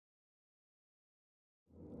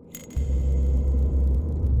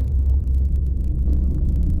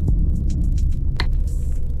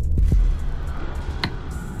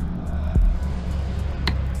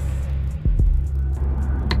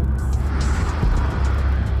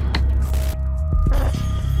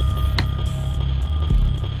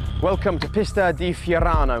Welcome to Pista di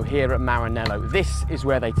Fiorano here at Maranello. This is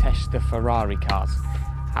where they test the Ferrari cars.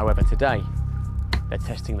 However, today they're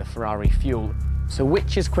testing the Ferrari fuel. So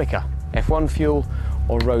which is quicker, F1 fuel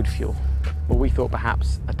or road fuel? Well, we thought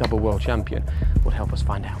perhaps a double world champion would help us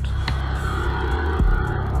find out.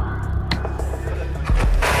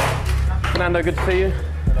 Fernando, good to see you.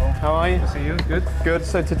 Hello. How are you? Good to see you. Good. Good.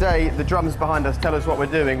 So today, the drums behind us tell us what we're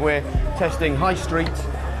doing. We're testing high street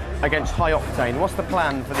against high octane. What's the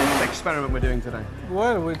plan for this experiment we're doing today?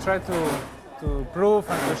 Well, we try to prove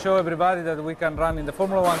and to show everybody that we can run in the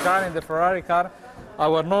Formula 1 car, in the Ferrari car,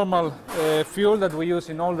 our normal fuel that we use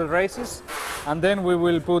in all the races, and then we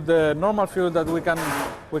will put the normal fuel that we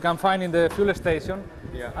can find in the fuel station,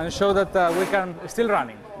 and show that we can still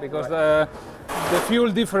running, because the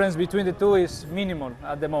fuel difference between the two is minimal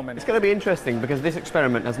at the moment. It's going to be interesting because this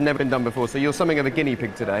experiment has never been done before, so you're something of a guinea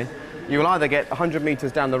pig today. You will either get 100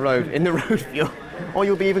 metres down the road in the road fuel, or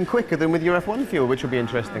you'll be even quicker than with your F1 fuel, which will be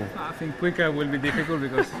interesting. I think quicker will be difficult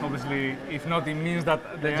because obviously, if not, it means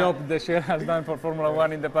that the job the Shell has done for Formula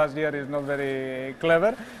 1 in the past year is not very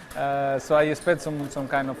clever. So I expect some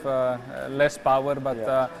kind of less power, but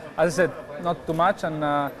as I said, not too much.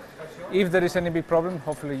 And if there is any big problem,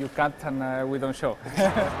 hopefully you cut and we don't show.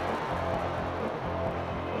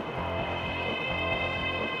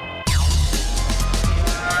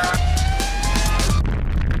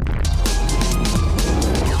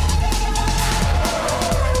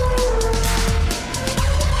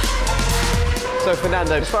 So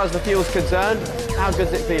Fernando, as far as the fuel's concerned, how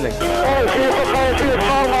good's it feeling?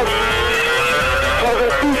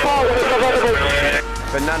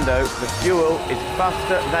 Fernando, the fuel is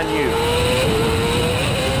faster than you.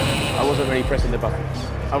 I wasn't really pressing the buttons.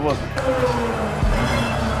 I wasn't.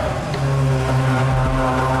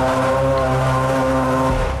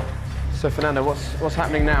 So Fernando, what's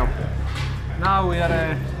happening now? Now we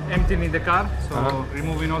are emptying the car, so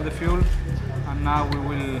removing all the fuel, and now we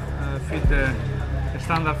will feed the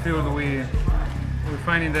standard fuel we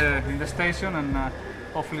find in the station, and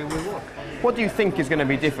hopefully it will work. What do you think is going to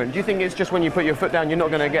be different? Do you think it's just when you put your foot down, you're not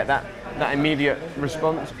going to get that immediate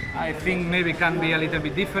response? I think maybe it can be a little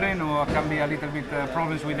bit different, or can be a little bit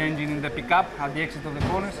problems with the engine in the pickup at the exit of the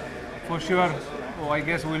corners. For sure, I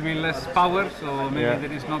guess will be less power, so maybe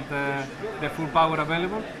there is not the full power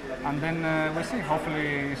available. And then we'll see,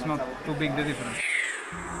 hopefully it's not too big the difference.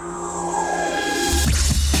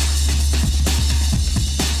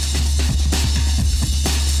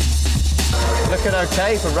 Looking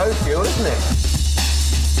okay for road fuel, isn't it?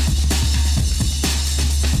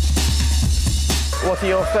 What are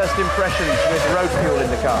your first impressions with road fuel in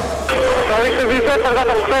the car? A little bit better than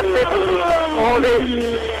expected. All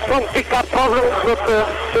the strong pickup problems, but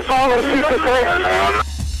the power is okay.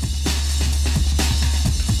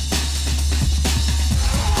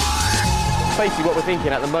 Basically what we're thinking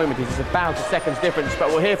at the moment is it's about a second's difference, but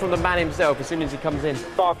we'll hear from the man himself as soon as he comes in.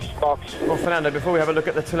 Box. Well, Fernando, before we have a look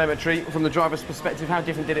at the telemetry, from the driver's perspective, how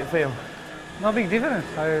different did it feel? No big difference.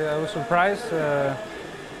 I was surprised.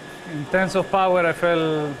 In terms of power, I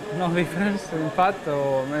felt no difference, in fact,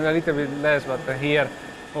 or maybe a little bit less, but here,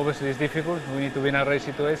 obviously, it's difficult. We need to be in a race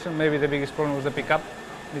situation. Maybe the biggest problem was the pickup,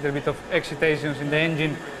 a little bit of excitations in the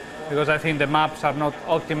engine, because I think the maps are not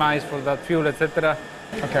optimized for that fuel, etc.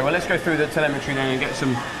 Okay, well, let's go through the telemetry then and get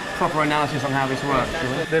some proper analysis on how this works.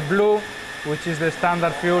 The blue, which is the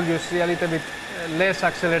standard fuel, you see a little bit less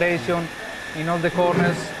acceleration in all the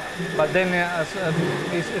corners, but then as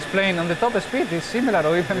is explained, on the top speed is similar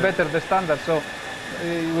or even better the standard, so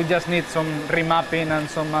we just need some remapping and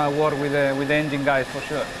some work with the engine guys for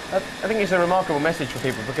sure. I think it's a remarkable message for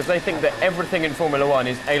people because they think that everything in Formula 1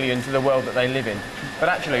 is alien to the world that they live in. But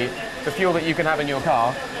actually, the fuel that you can have in your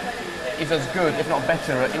car is as good, if not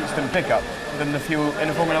better, at instant pickup than the fuel in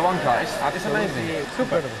a Formula 1 car. It's amazing.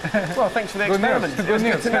 Super. Well, thanks for the Good experiment. news. Good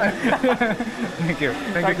news. Good to know. Thank you.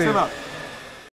 Thanks a lot.